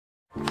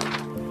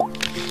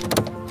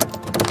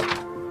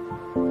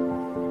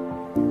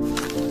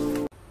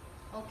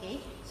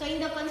in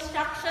the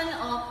construction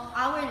of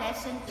our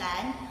lesson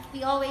plan,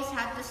 we always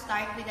have to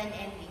start with an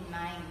end in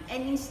mind.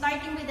 And in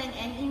starting with an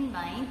end in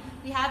mind,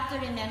 we have to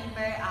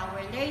remember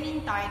our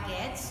learning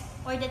targets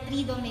or the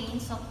 3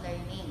 domains of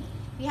learning.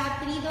 We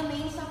have 3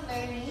 domains of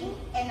learning,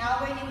 and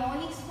our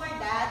mnemonics for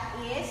that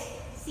is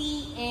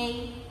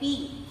CAP.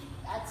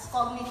 That's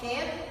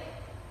cognitive,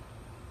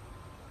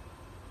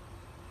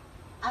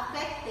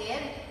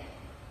 affective,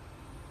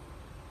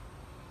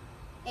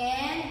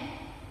 and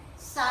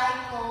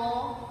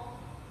psychomotor.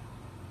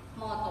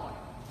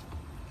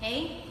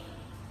 Okay?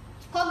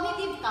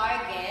 Cognitive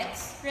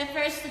targets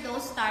refers to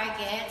those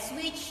targets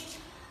which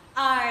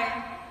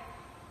are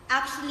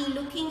actually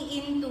looking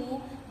into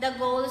the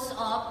goals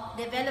of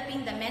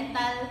developing the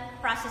mental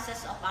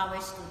processes of our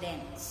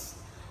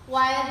students.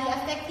 While the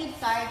affective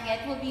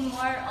target will be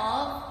more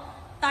of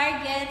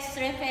targets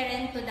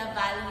referring to the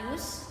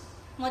values,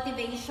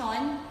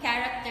 motivation,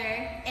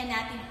 character, and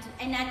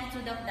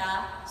attitude of the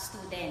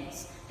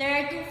students. There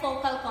are 2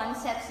 focal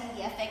concepts in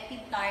the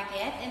affective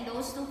target, and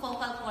those 2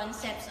 focal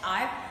concepts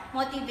are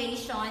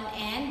motivation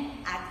and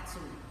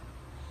attitude.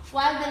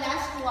 While the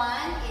last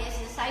one is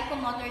the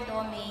psychomotor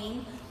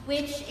domain,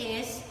 which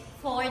is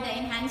for the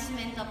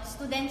enhancement of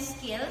student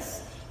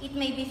skills. It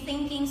may be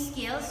thinking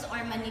skills or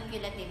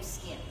manipulative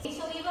skills. Okay,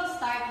 so we will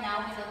start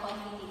now with the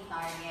cognitive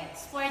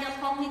targets. For the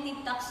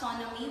cognitive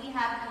taxonomy, we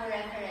have 2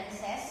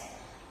 references,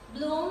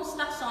 Bloom's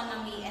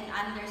taxonomy and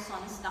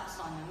Anderson's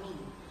taxonomy.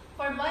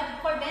 For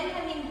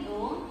Benjamin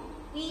Bloom,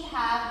 we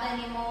have the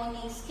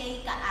mnemonics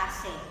K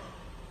kaase.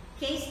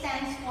 K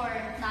stands for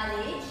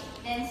knowledge,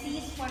 then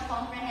C is for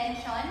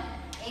comprehension,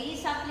 A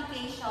is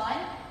application,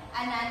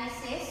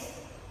 analysis,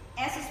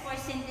 S is for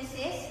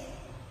synthesis,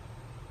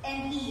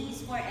 and E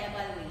is for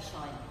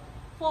evaluation.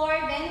 For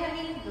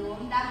Benjamin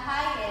Bloom, the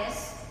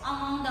highest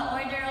among the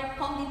order of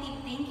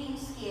cognitive thinking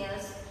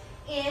skills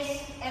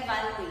is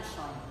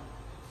evaluation.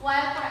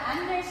 While for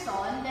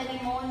Anderson, the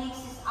mnemonics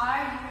is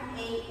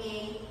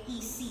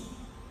RUAAEC.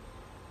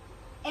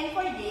 And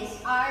for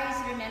this, R is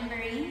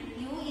remembering,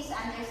 U is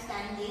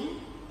understanding,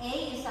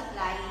 A is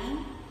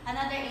applying,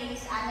 another A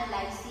is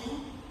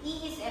analyzing,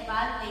 E is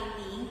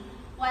evaluating,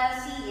 while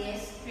C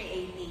is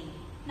creating.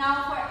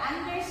 Now for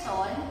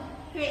Anderson,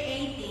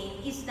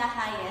 creating is the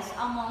highest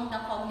among the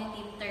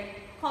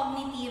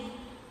cognitive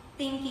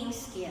thinking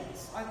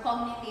skills or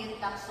cognitive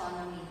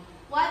taxonomy.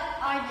 What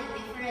are the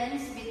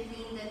difference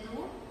between the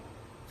 2?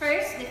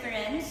 First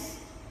difference,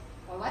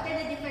 or what are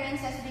the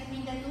differences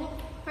between the 2?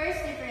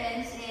 First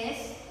difference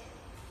is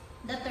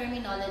the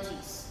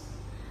terminologies.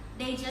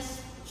 They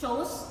just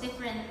chose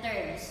different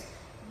terms,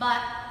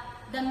 but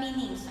the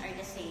meanings are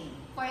the same.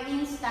 For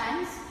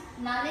instance,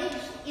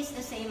 knowledge is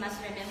the same as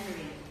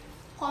remembering.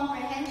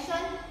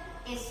 Comprehension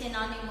is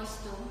synonymous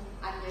to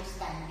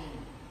understanding.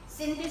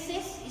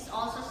 Synthesis is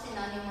also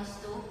synonymous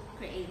to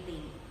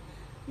creating.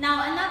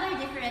 Now, another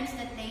difference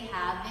that they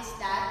have is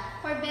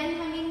that for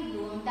Benjamin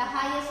Bloom, the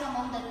highest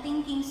among the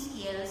thinking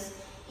skills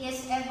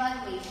is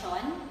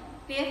evaluation.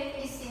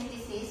 5th is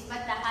synthesis,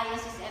 but the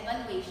highest is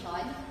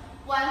evaluation.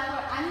 While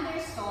for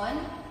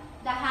Anderson,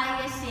 the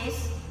highest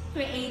is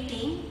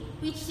creating,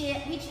 which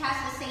has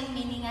the same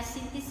meaning as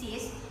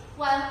synthesis,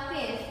 while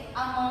 5th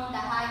among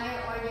the higher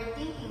order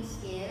thinking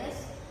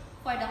skills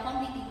for the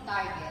cognitive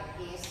target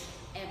is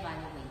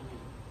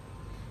evaluating.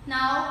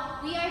 Now,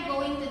 we are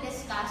going to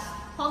discuss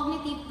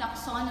cognitive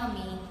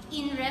taxonomy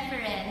in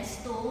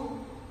reference to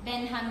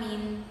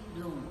Benjamin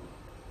Bloom.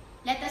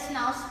 Let us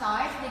now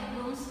start with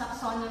Bloom's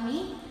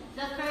taxonomy.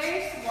 The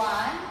first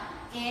one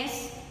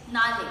is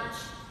knowledge,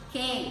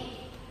 K.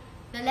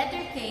 The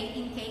letter K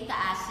in K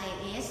kaase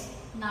is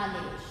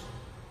knowledge.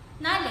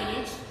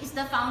 Knowledge is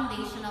the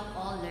foundation of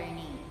all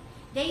learning.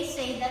 They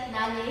say that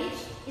knowledge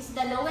is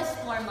the lowest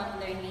form of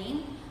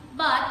learning,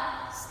 but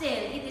still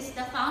it is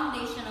the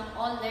foundation of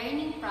all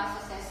learning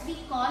processes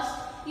because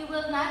you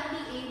will not be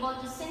able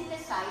to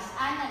synthesize,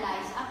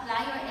 analyze,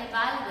 apply, or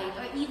evaluate,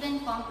 or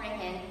even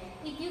comprehend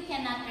if you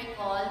cannot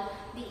recall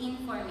the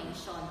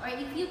information or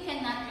if you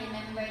cannot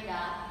remember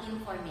the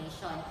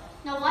information.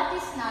 Now, what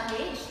is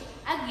knowledge?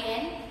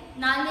 Again,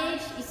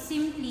 knowledge is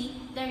simply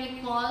the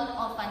recall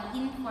of an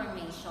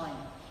information.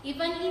 If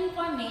an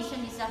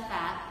information is a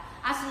fact,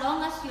 as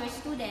long as your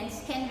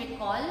students can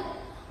recall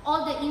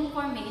all the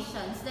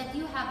informations that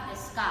you have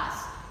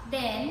discussed,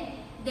 then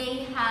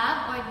they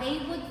have or they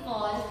would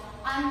fall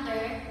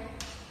under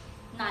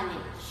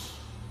knowledge.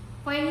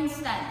 For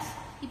instance,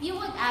 if you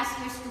would ask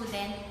your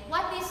student,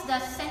 what is the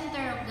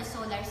center of the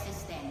solar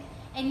system?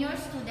 And your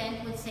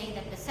student would say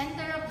that the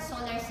center of the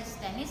solar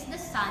system is the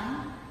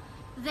sun,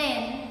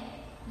 then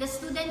the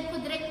student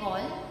could recall,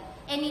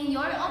 and in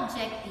your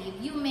objective,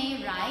 you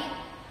may write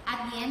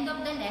at the end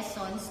of the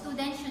lesson,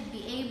 students should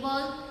be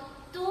able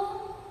to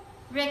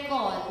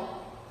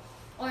recall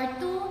or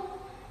to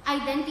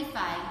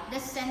identify the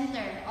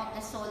center of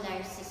the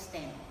solar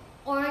system,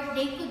 or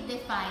they could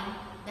define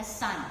the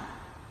sun.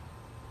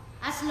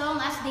 As long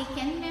as they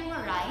can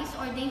memorize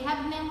or they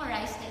have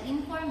memorized the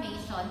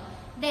information,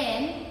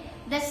 then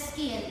the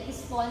skill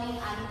is falling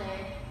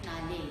under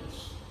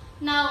knowledge.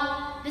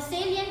 Now, the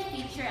salient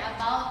feature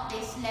about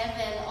this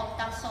level of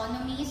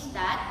taxonomy is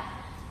that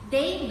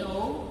they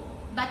know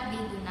but they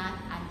do not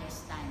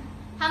understand.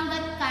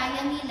 Hanggat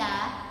kaya nila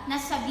na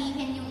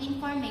sabihin yung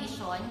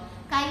information,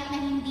 kahit na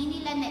hindi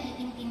nila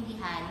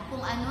naiintindihan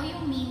kung ano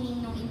yung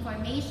meaning ng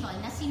information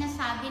na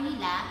sinasabi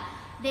nila,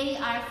 they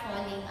are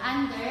falling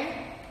under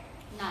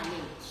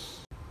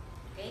knowledge.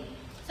 Okay?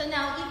 So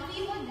now, if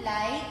we would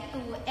like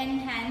to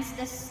enhance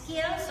the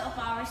skills of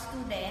our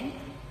student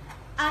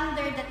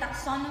under the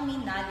taxonomy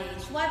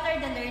knowledge, what are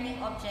the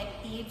learning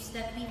objectives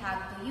that we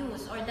have to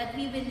use or that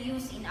we will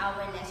use in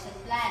our lesson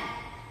plan?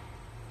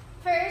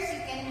 First,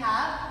 you can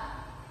have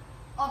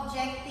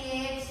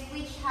objectives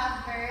which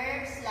have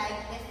verbs like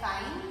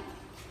define,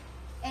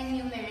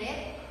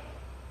 enumerate,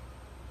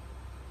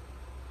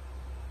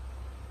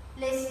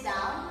 list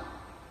down,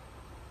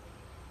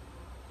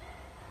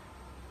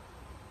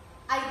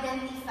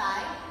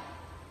 identify,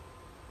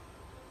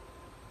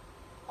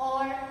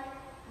 or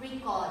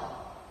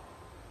recall.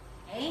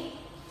 Okay?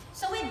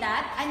 So with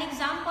that, an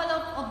example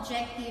of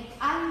objective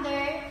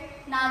under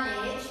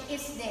knowledge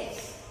is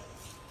this.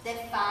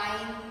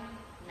 Define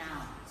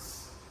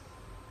nouns.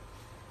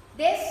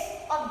 This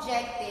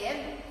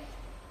objective,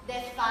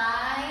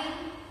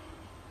 define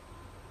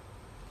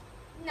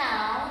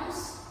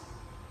nouns,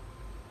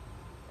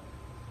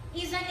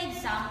 is an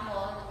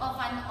example of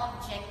an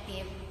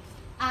objective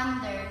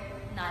under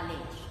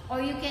knowledge.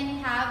 Or you can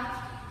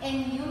have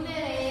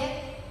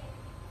enumerate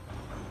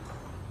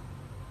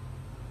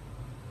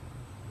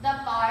the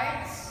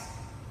parts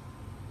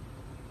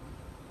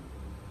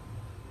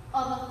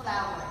of a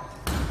flower.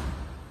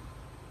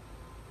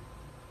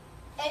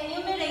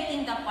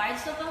 Enumerating the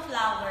parts of a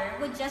flower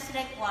would just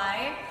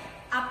require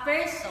a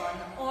person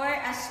or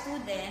a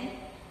student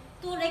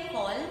to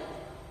recall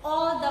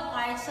all the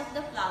parts of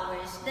the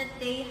flowers that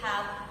they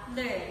have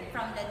learned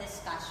from the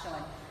discussion.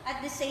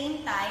 At the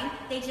same time,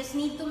 they just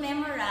need to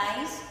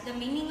memorize the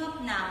meaning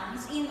of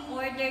nouns in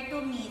order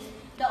to meet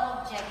the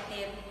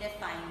objective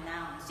defined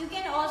nouns. You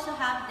can also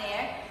have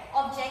their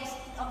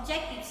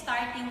objectives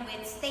starting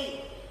with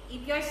state.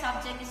 If your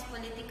subject is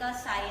political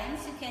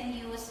science, you can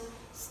use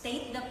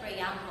state the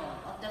preamble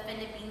of the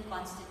Philippine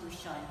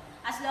Constitution.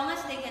 As long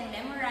as they can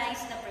memorize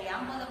the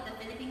preamble of the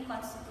Philippine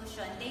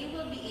Constitution, they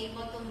will be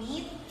able to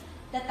meet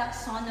the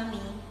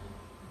taxonomy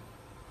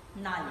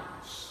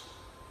knowledge.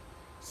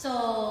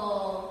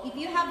 So, if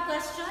you have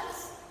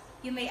questions,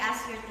 you may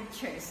ask your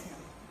teachers.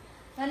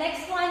 The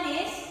next one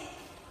is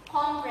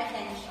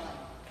comprehension.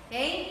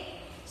 Okay?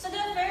 So,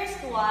 the first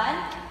one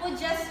would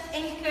just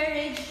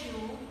encourage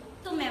you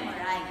to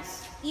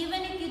memorize.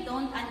 Even if you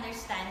don't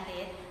understand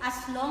it, as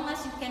long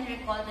as you can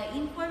recall the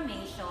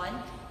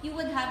information, you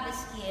would have the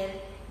skill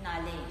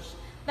knowledge.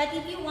 But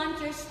if you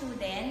want your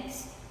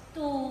students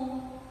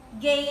to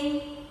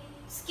gain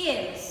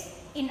skills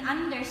in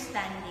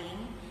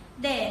understanding,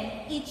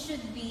 then it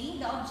should be,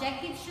 the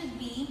objective should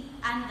be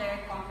under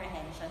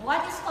comprehension.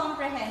 What is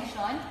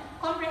comprehension?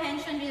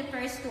 Comprehension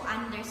refers to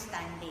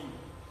understanding.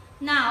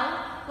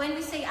 Now, when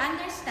we say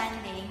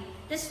understanding,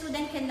 the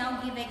student can now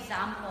give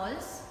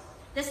examples.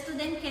 The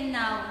student can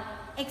now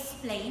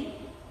explain.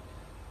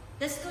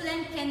 The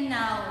student can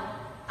now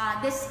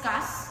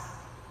discuss.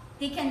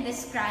 They can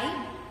describe.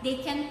 They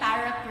can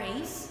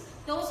paraphrase.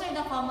 Those are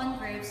the common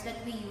verbs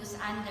that we use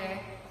under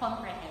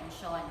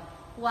comprehension.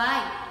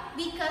 Why?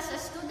 Because a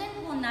student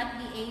will not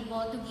be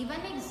able to give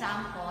an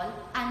example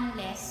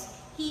unless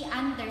he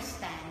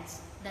understands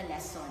the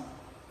lesson.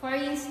 For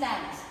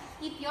instance,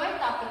 if your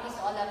topic is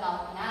all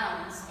about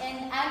nouns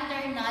and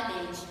under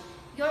knowledge,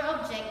 your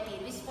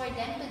objective is for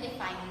them to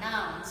define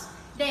nouns,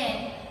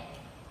 then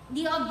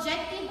the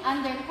objective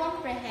under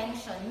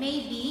comprehension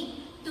may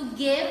be to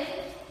give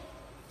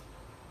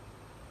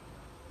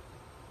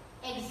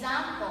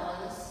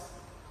examples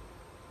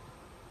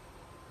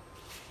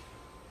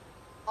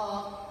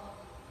of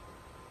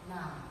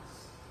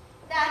nouns.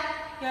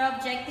 That your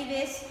objective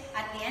is,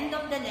 at the end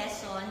of the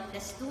lesson, the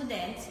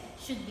students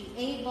should be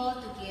able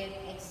to give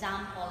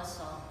examples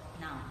of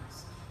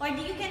nouns. Or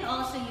you can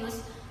also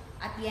use,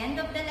 at the end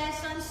of the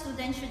lesson,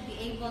 students should be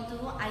able to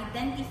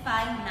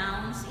identify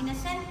nouns in a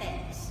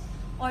sentence.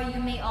 Or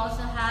you may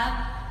also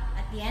have,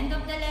 at the end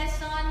of the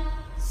lesson,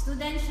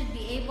 students should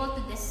be able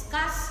to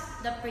discuss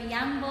the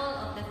preamble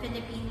of the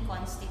Philippine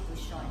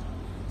Constitution.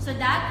 So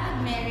that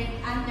would merit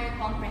under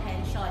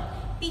comprehension.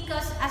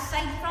 Because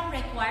aside from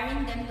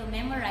requiring them to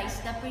memorize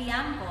the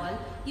preamble,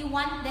 you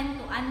want them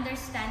to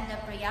understand the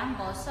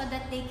preamble so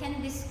that they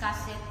can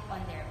discuss it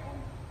on their own.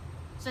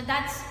 So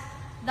that's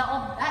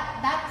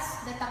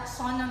the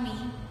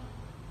taxonomy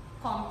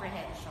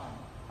comprehension,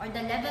 or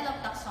the level of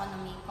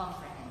taxonomy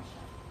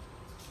comprehension.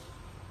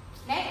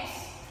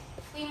 Next,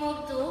 we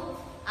move to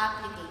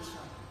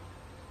application.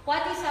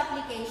 What is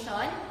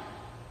application?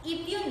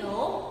 If you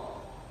know,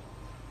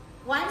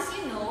 once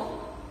you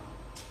know,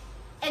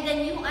 and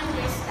then you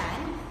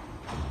understand,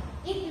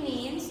 it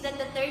means that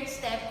the third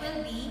step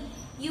will be,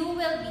 you will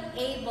be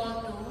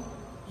able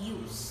to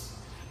use.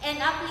 And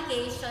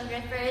application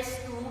refers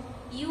to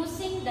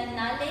using the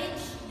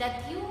knowledge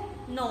that you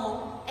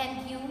know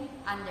and you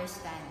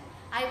understand.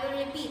 I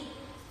will repeat.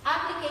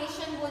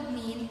 Application would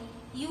mean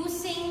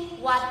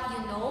using what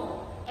you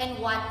know and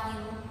what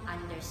you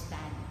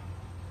understand.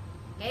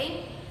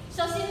 Okay?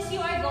 So since you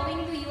are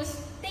going to use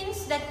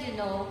things that you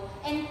know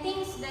and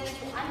things that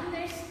you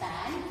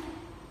understand,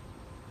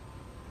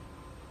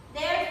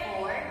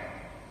 therefore,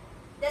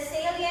 the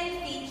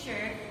salient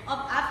feature of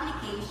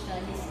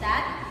application is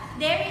that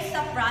there is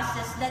a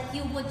process that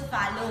you would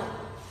follow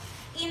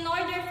in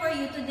order for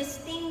you to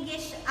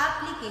distinguish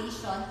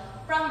application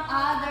from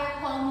other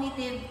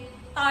cognitive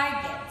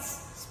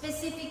targets,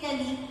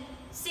 specifically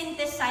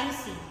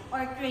synthesizing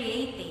or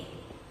creating.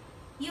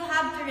 You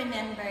have to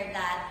remember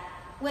that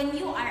when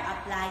you are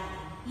applying,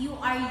 you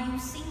are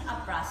using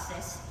a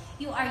process,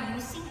 you are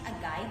using a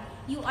guide,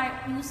 you are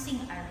using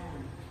a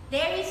rule.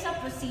 There is a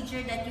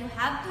procedure that you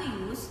have to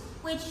use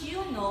which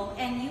you know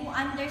and you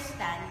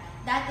understand.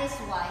 That is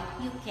why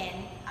you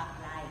can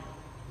apply.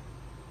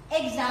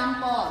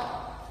 Example.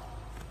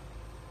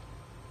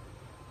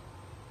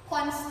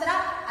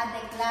 Construct a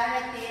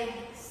declarative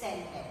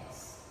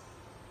sentence.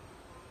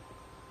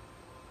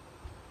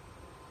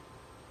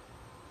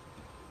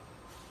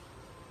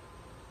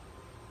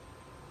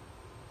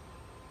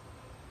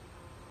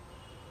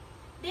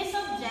 This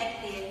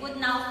objective would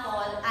now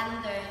fall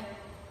under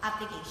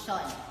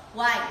application.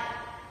 Why?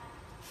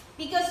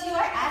 Because you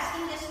are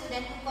asking the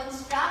student to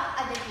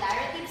construct a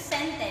declarative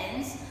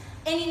sentence,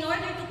 and in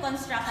order to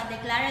construct a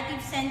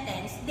declarative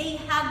sentence, they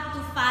have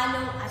to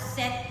follow a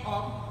set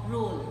of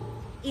rules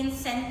in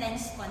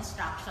sentence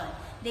construction.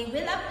 They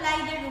will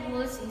apply the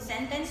rules in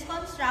sentence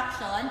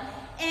construction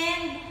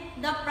and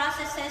the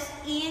processes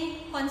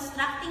in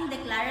constructing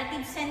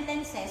declarative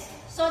sentences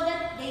so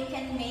that they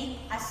can make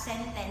a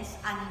sentence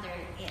under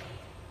it.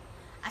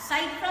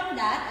 Aside from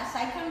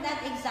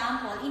that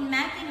example, in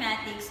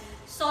mathematics,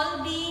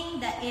 solving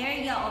the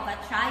area of a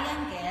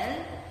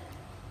triangle,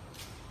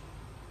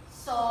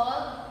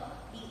 solve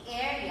the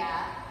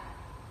area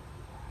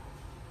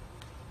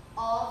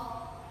of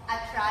a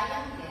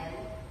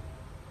triangle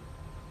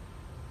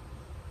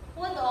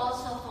would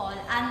also fall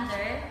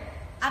under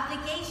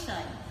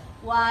application.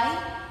 Why?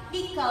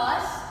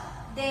 Because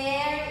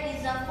there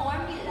is a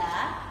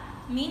formula,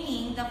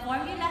 meaning the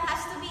formula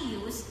has to be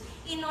used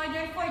in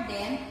order for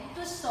them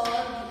to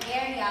solve the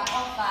area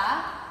of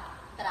a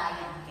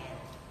triangle.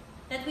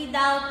 That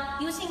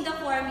without using the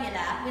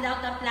formula,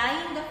 without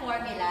applying the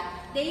formula,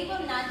 they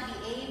will not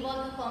be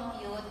able to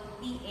compute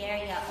the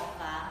area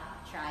of a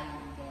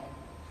triangle.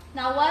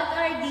 Now, what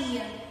are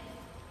the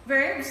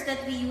verbs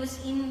that we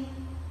use in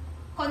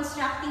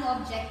constructing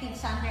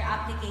objectives under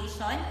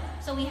application?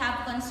 So we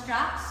have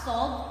construct,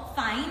 solve,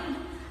 find,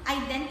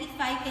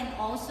 identify can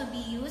also be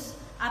used,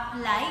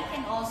 apply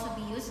can also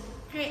be used,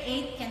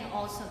 create can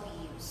also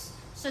be used.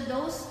 So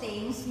those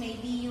things may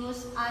be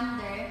used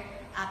under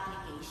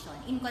application,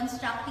 in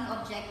constructing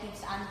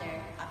objectives under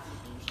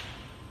application.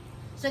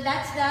 So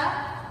that's the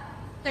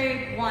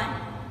third one.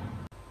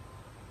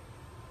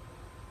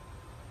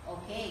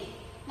 Okay,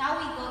 now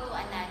we go to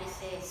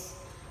analysis.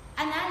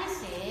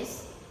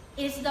 Analysis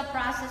is the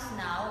process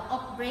now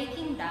of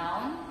breaking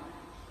down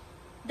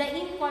the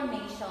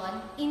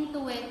information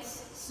into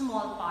its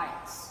small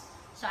parts.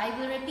 So I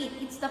will repeat,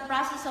 it's the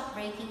process of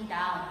breaking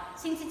down.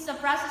 Since it's the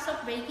process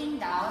of breaking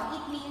down,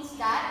 it means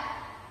that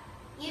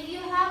if you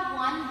have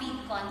one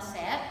big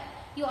concept,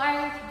 you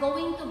are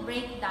going to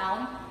break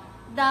down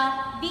the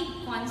big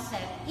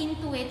concept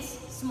into its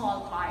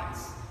small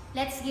parts.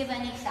 Let's give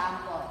an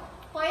example.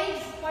 For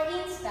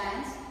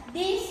instance,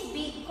 this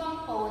big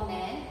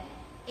component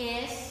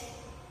is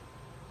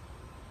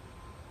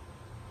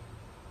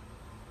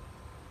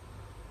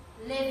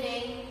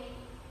living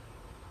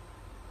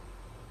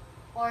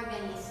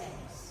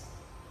organisms.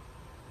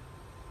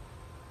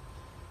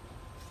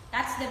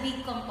 That's the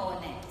big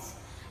component.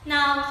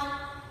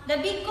 Now, the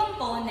big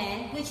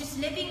component, which is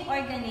living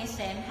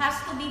organism, has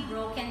to be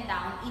broken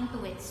down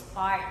into its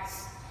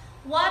parts.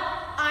 What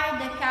are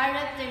the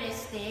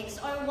characteristics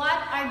or what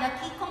are the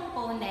key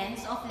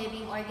components of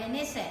living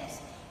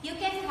organisms? You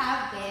can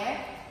have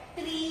there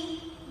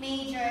three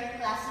major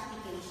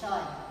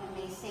classifications. You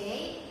may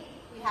say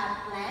we have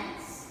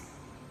plants,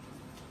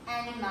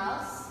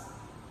 animals,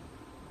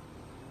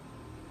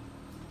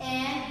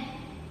 and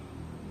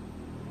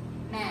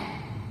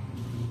man.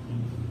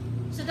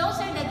 So those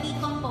are the key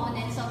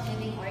components of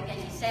living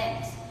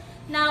organisms.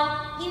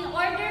 Now, in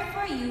order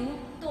for you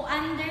to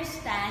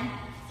understand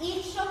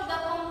each of the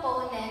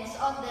components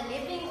of the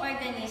living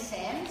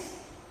organisms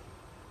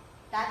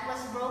that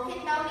was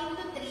broken down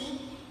into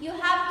three, you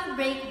have to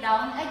break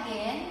down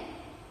again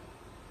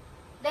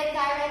the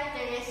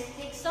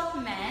characteristics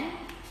of man,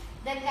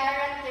 the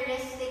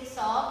characteristics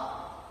of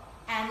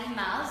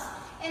animals,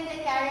 and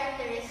the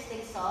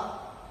characteristics of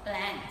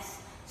plants.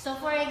 So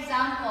for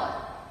example,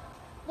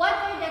 what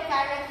are the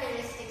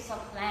characteristics of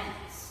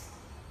plants?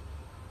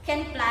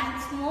 Can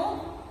plants move?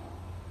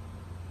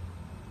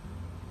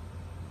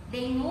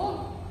 They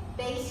move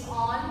based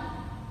on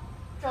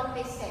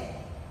tropism.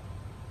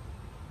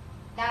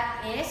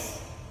 That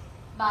is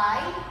by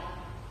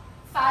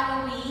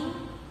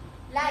following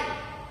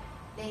light.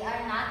 They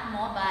are not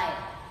mobile.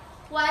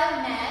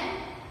 While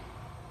man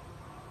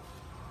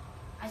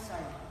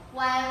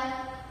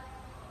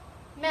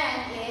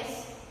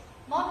is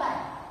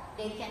mobile.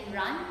 They can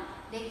run,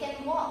 they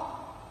can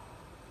walk.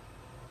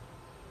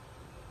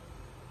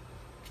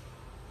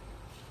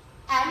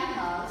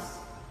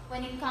 Animals,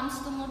 when it comes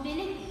to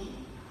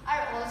mobility,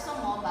 are also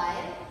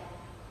mobile.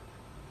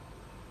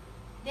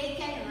 They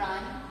can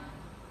run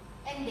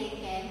and they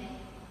can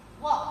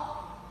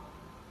walk.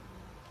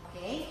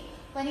 Okay?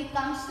 When it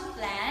comes to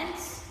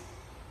plants,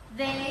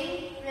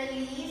 they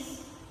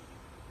release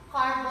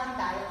carbon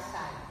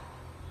dioxide.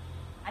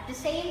 At the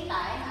same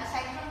time,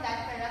 aside from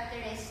that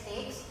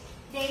characteristics,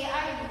 they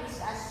are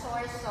used as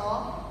source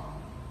of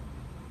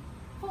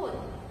food.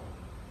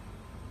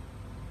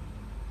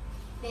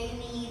 They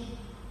need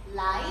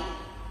light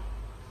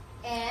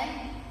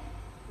and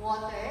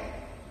water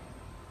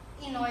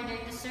in order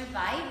to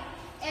survive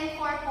and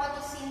for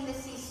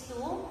photosynthesis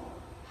to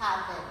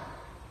happen.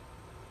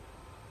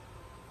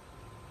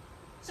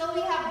 So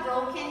we have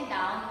broken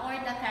down all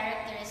the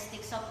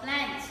characteristics of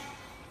plants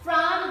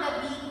from the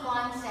big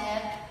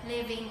concept,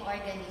 living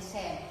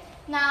organism.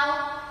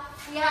 Now,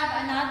 we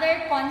have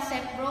another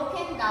concept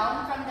broken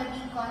down from the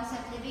big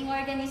concept, living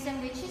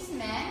organism, which is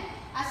man,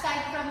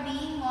 aside from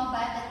being mobile,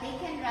 that they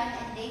can run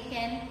and they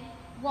can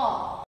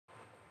walk.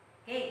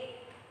 Okay.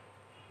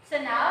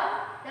 So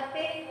now, the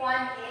fifth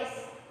one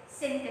is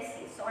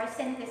synthesis or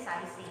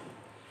synthesizing.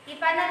 If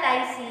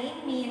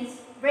analyzing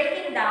means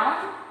breaking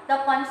down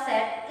the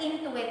concept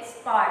into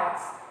its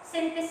parts.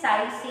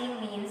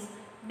 Synthesizing means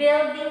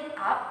building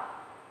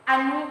up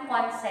a new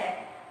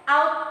concept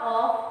out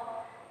of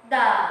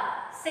the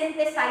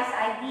synthesized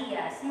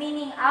ideas,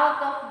 meaning out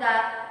of the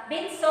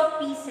bits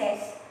of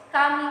pieces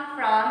coming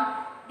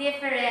from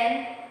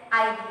different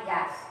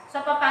ideas.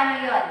 So,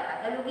 paano yun?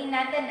 Tagalugin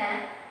natin na,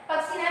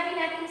 pag sinabi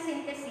natin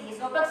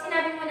synthesis o pag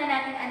sinabi muna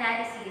natin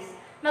analysis,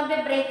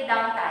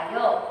 magbe-breakdown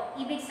tayo.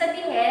 Ibig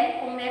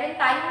sabihin, kung meron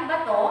tayong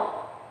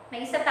bato,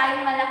 may isa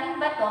tayong malaking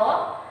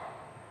bato,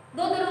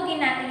 dudurugin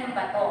natin yung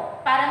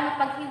bato para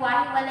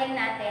mapaghiwa-hiwalay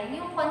natin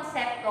yung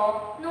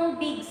konsepto ng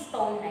big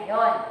stone na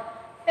yon.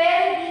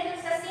 Pero dito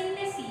sa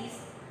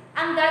synthesis,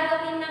 ang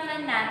gagawin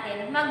naman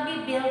natin,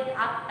 magbi-build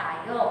up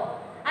tayo.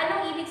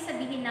 Anong ibig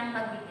sabihin ng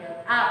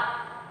magbi-build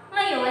up?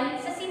 Ngayon,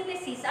 sa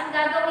synthesis, ang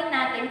gagawin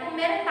natin, kung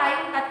meron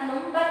tayong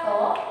tatlong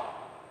bato,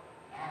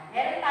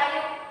 meron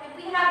tayong, if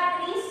we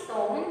have 3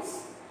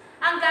 stones,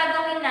 ang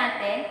gagawin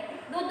natin,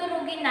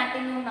 dudurugin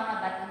natin yung mga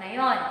bato na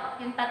yon,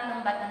 yung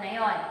tatlong bato na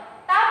yon.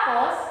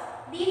 Tapos,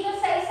 dito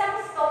sa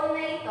isang stone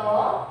na ito,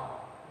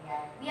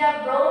 we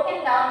have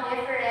broken down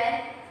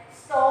different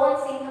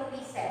stones into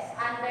pieces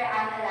under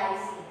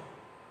analyzing.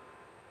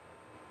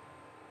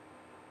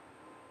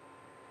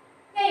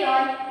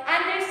 Ngayon,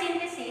 under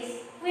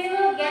synthesis, we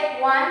will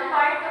get one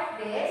part of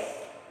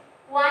this,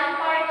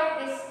 one part of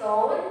this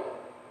stone,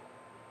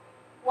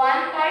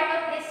 one part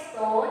of this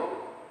stone.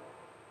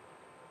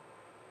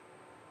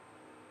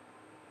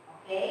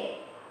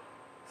 Okay?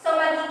 So,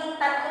 magiging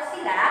tatlo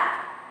sila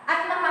at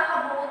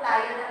makakabuo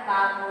tayo ng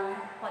bagong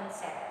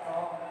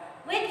konsepto.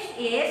 Which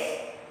is,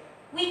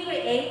 we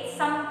create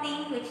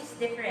something which is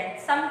different,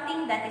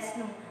 something that is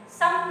new,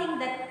 something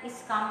that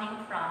is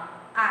coming from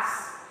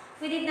us.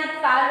 We did not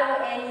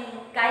follow any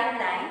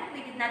guideline,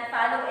 we did not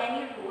follow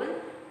any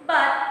rule,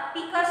 but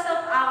because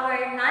of our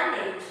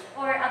knowledge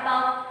or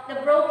about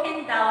the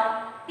broken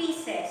down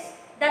pieces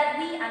that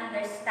we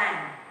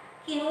understand,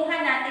 kinuha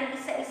natin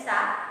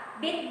isa-isa,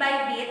 bit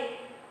by bit,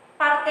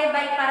 parte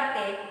by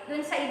parte,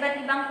 dun sa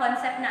iba't ibang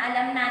concept na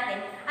alam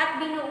natin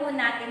at binuo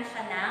natin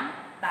siya ng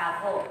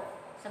bago.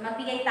 So,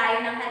 magbigay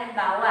tayo ng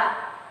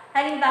halimbawa.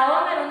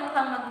 Halimbawa, marunong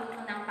kang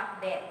magluto ng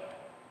pakbet.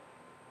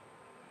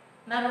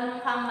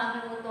 Marunong kang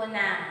magluto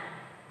ng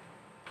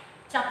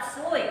chop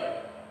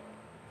suey.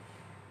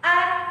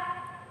 At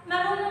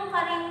marunong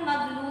ka rin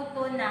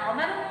magluto na, o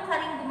marunong ka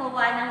rin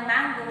gumawa ng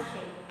mango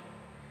shake.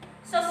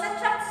 So, sa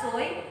chop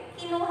suey,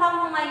 kinuha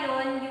mo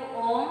ngayon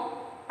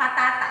yung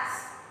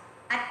patatas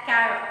at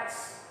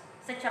carrots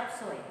sa chop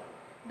suey.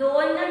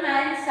 Doon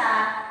naman sa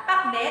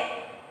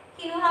pakbet,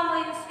 kinuha mo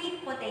yung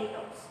sweet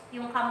potatoes,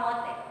 yung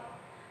kamote.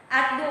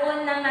 At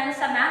doon naman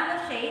sa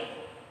mango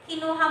shake,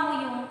 kinuha mo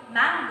yung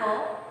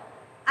mango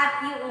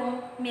at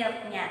yung milk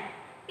niya.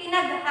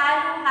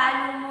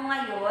 Pinaghalo-halo mo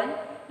ngayon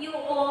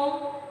yung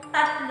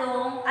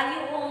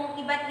yung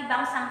iba't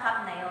ibang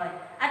sangkap na yon.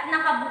 At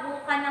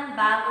nakabuo ka ng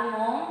bago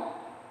mong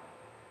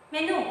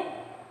menu.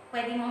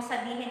 Pwede mong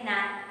sabihin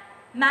na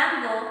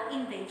mango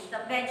in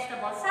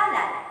vegetable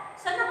salad.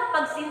 So,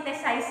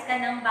 nakapag-synthesize ka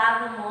ng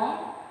bago mong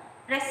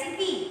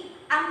recipe.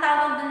 Ang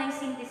tawag doon ay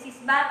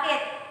synthesis.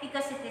 Bakit?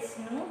 Because it is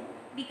new,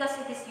 because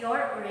it is your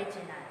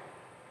original.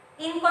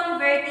 In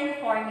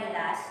converting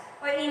formulas,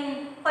 or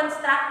in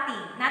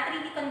constructing, not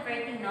really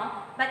converting,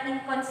 no? But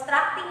in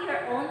constructing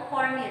your own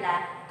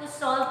formula to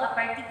solve a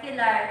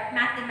particular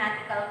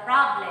mathematical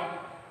problem,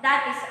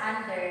 that is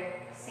under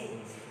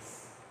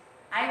synthesis.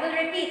 I will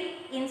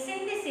repeat. In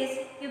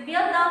synthesis, you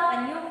build up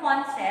a new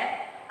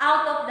concept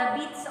out of the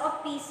bits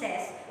of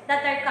pieces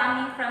that are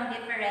coming from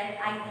different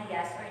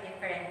ideas or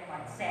different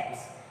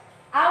concepts.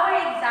 Our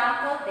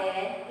example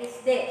then is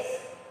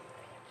this.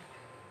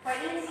 For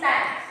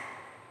instance,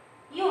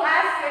 you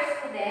ask your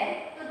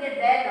student to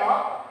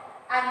develop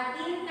an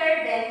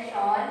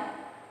intervention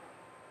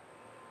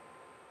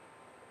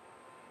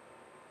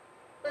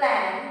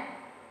plan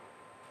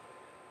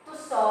to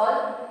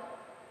solve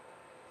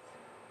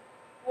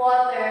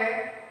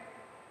water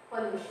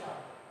pollution.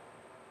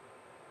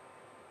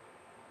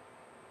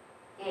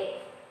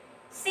 Okay.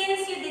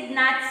 Since you did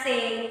not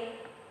say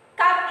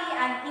copy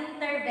an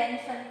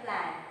intervention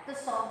plan to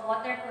solve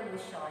water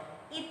pollution,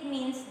 it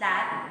means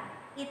that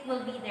it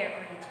will be their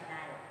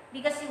original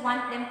because you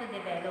want them to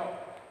develop.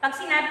 Pag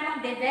sinabi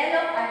mong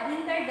develop an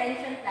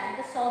intervention plan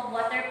to solve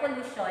water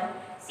pollution,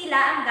 sila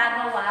ang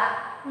gagawa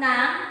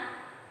ng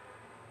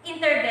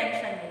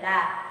intervention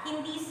nila.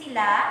 Hindi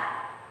sila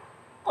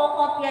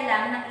kokopya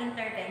lang ng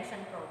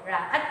intervention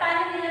program. At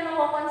paano nila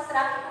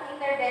mako-construct itong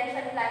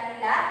intervention plan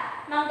nila?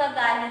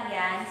 Manggagaling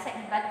yan sa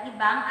iba't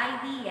ibang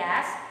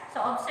ideas,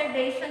 sa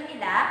observation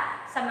nila,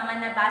 sa mga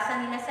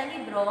nabasa nila sa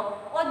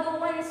libro, o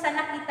doon sa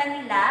nakita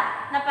nila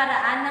na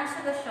paraan ng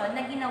solusyon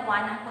na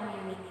ginawa ng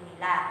community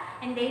nila.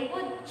 And they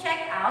would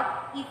check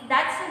out if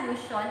that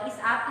solution is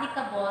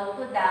applicable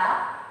to the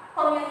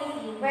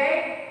community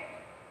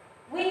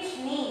which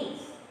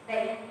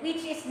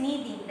is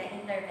needing the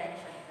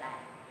intervention plan.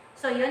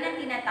 So, yun ang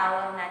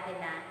tinatawag natin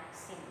na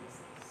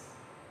synthesis.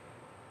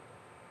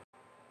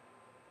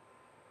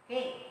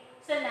 Okay.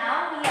 So,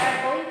 now, we are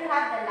going to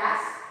have the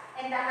last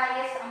and the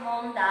highest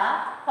among the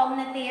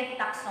cognitive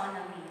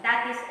taxonomy.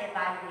 That is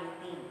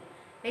evaluating.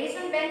 Based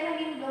on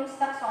Benjamin Bloom's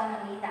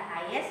taxonomy, the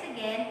highest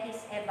again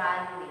is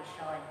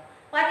evaluation.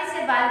 What is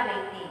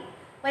evaluating?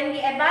 When we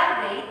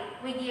evaluate,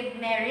 we give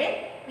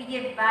merit, we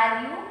give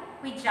value,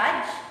 we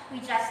judge, we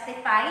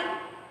justify,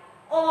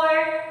 or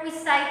we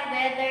cite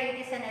whether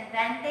it is an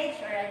advantage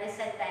or a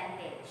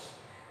disadvantage.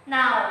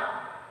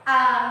 Now,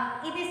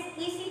 it is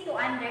easy to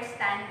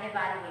understand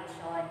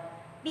evaluation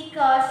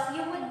because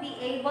you would be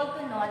able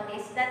to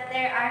notice that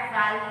there are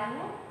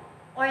value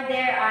or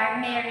there are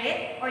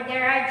merit or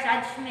there are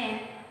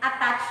judgment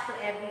attached to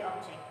every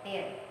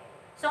objective.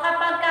 So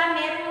kapag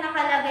merong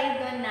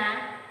nakalagay doon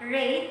na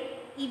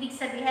rate, ibig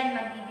sabihin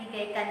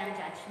magbibigay ka ng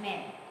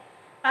judgment.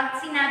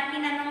 Pag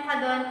tinanong ka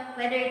doon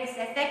whether it is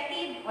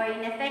effective or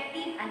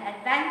ineffective, an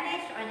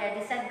advantage or a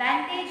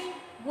disadvantage,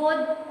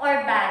 good or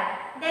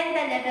bad, then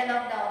the level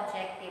of the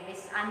objective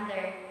is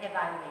under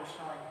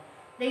evaluation.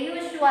 The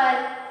usual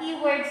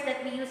keywords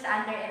that we use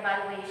under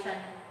evaluation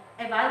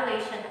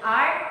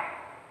are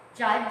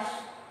judge,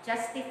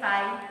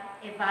 justify,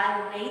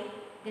 evaluate,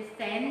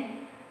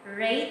 defend,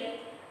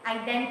 rate,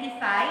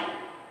 identify,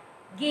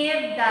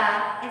 give the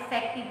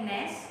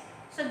effectiveness.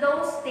 So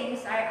those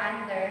things are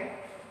under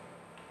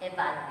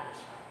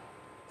evaluation.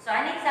 So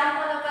an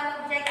example of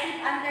an objective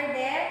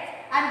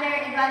under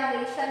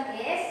evaluation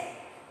is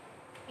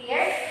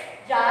here,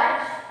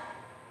 judge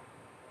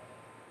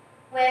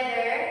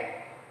whether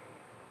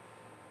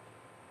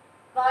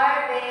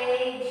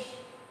garbage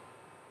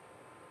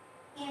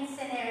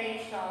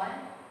incineration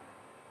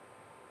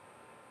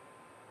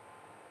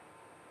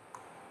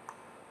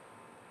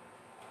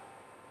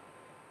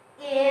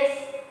is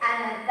an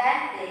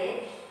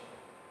advantage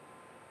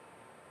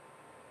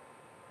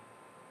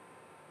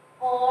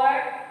or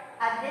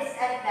a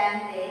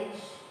disadvantage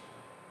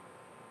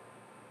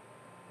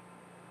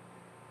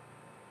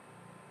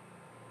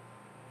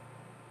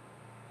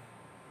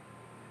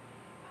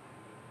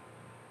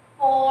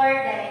for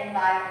the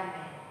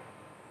environment.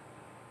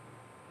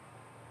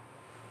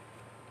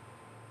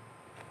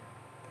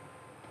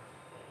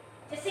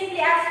 Just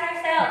simply ask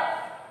yourself,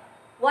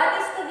 what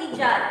is to be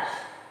judged?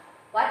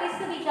 What is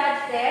to be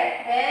judged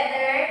there?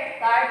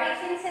 Whether garbage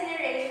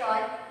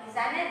incineration is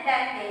an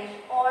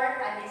advantage or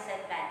a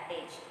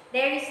disadvantage.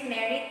 There is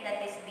merit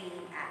that is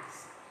being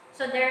asked.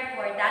 So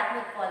therefore, that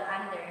would fall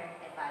under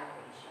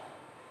evaluation.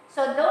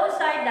 So those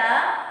are the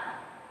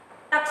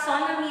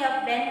taxonomy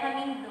of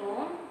Benjamin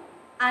Bloom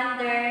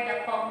under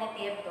the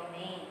cognitive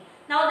domain.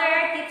 Now, there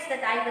are tips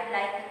that I would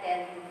like to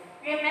tell you.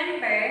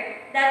 Remember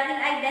that in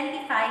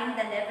identifying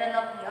the level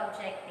of the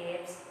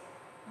objectives,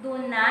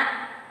 don't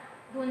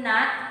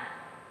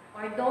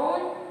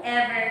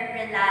ever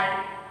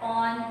rely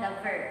on the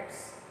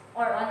verbs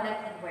or on the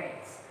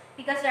keywords.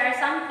 Because there are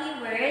some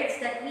keywords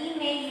that we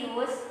may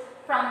use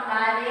from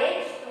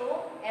knowledge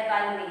to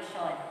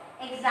evaluation.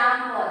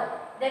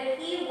 Example, the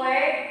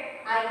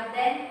keyword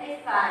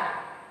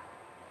identify.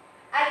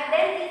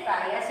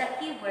 Identify as a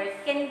keyword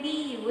can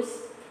be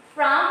used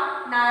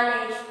from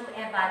knowledge to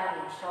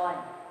evaluation.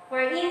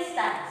 For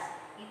instance,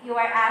 if you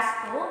are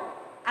asked to,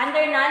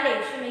 under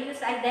knowledge, you may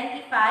use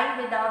identify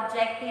with the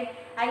objective,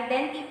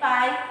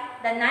 identify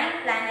the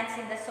 9 planets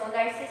in the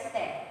solar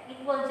system. It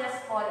will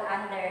just fall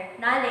under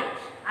knowledge.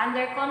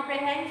 Under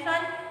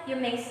comprehension, you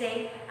may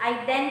say,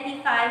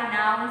 identify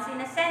nouns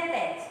in a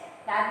sentence.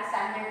 That is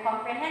under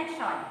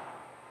comprehension.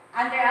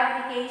 Under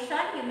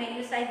application, you may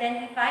use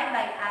identify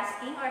by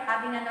asking or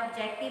having an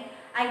objective,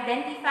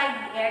 identify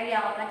the area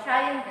of a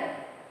triangle.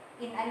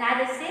 In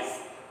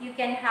analysis, you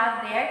can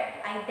have there,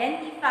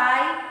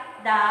 identify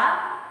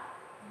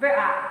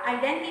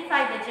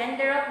the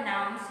gender of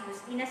nouns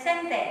used in a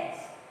sentence.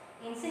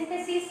 In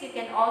synthesis, you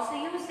can also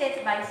use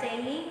it by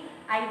saying,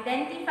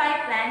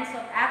 identify plans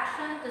of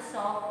action to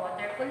solve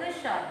water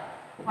pollution.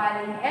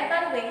 While in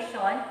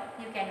evaluation,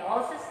 you can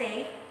also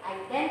say,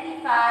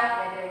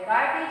 identify whether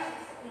garbage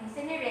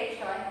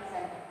incineration is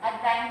an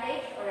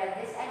advantage or a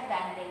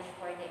disadvantage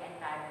for the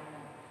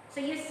environment. So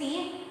you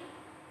see,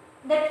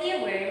 the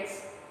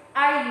keywords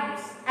are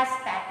used as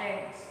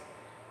patterns,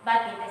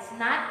 but it is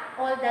not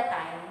all the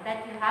time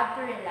that you have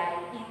to rely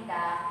in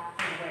the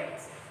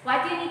keywords.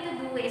 What you need to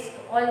do is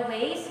to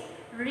always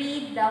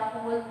read the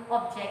whole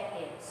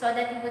objective so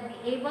that you would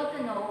be able to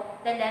know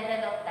the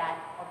level of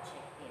that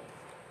objective.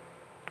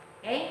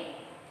 Okay?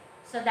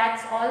 So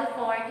that's all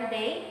for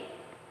today.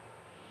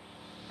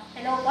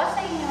 Hello po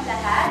sa inyong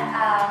lahat.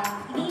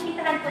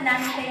 Iniimbitahan po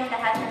namin kayong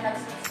lahat na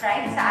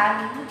mag-subscribe sa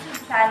aming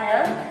YouTube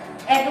channel,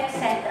 EDUC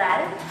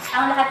Central.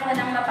 Ang lahat po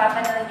ng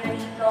mapapanood nyo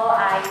dito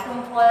ay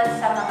tungkol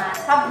sa mga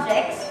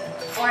subjects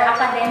or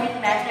academic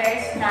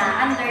matters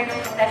na under the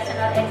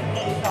professional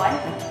education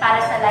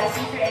para sa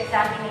licensure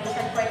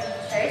examination for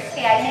teachers.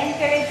 Kaya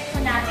in-encourage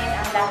po namin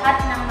ang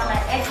lahat ng mga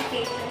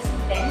education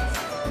students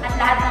at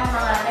lahat ng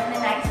mga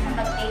nagnanais na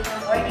mag-take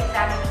ng board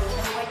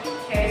examination for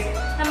teachers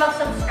na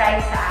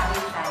mag-subscribe sa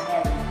aming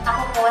channel.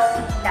 Ako po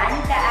si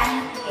Danica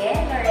Anike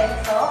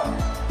Lorenzo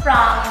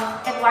from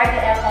Eduardo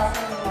L.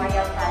 Austin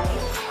Memorial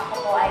College. Ako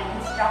po ay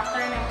instructor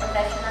ng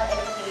professional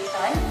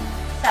education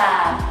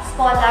sa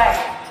Scholar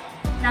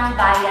ng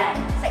Bayan,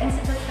 sa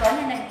institusyon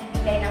na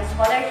nagbibigay ng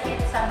scholarship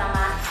sa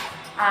mga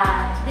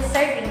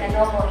deserving na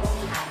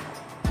lobo-isihan.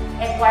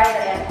 Eduardo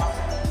L.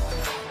 Austin.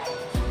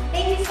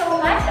 Thank you so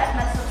much at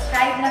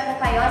mag-subscribe na po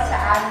kayo sa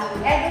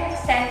aming EDUC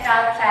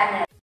Central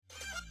channel.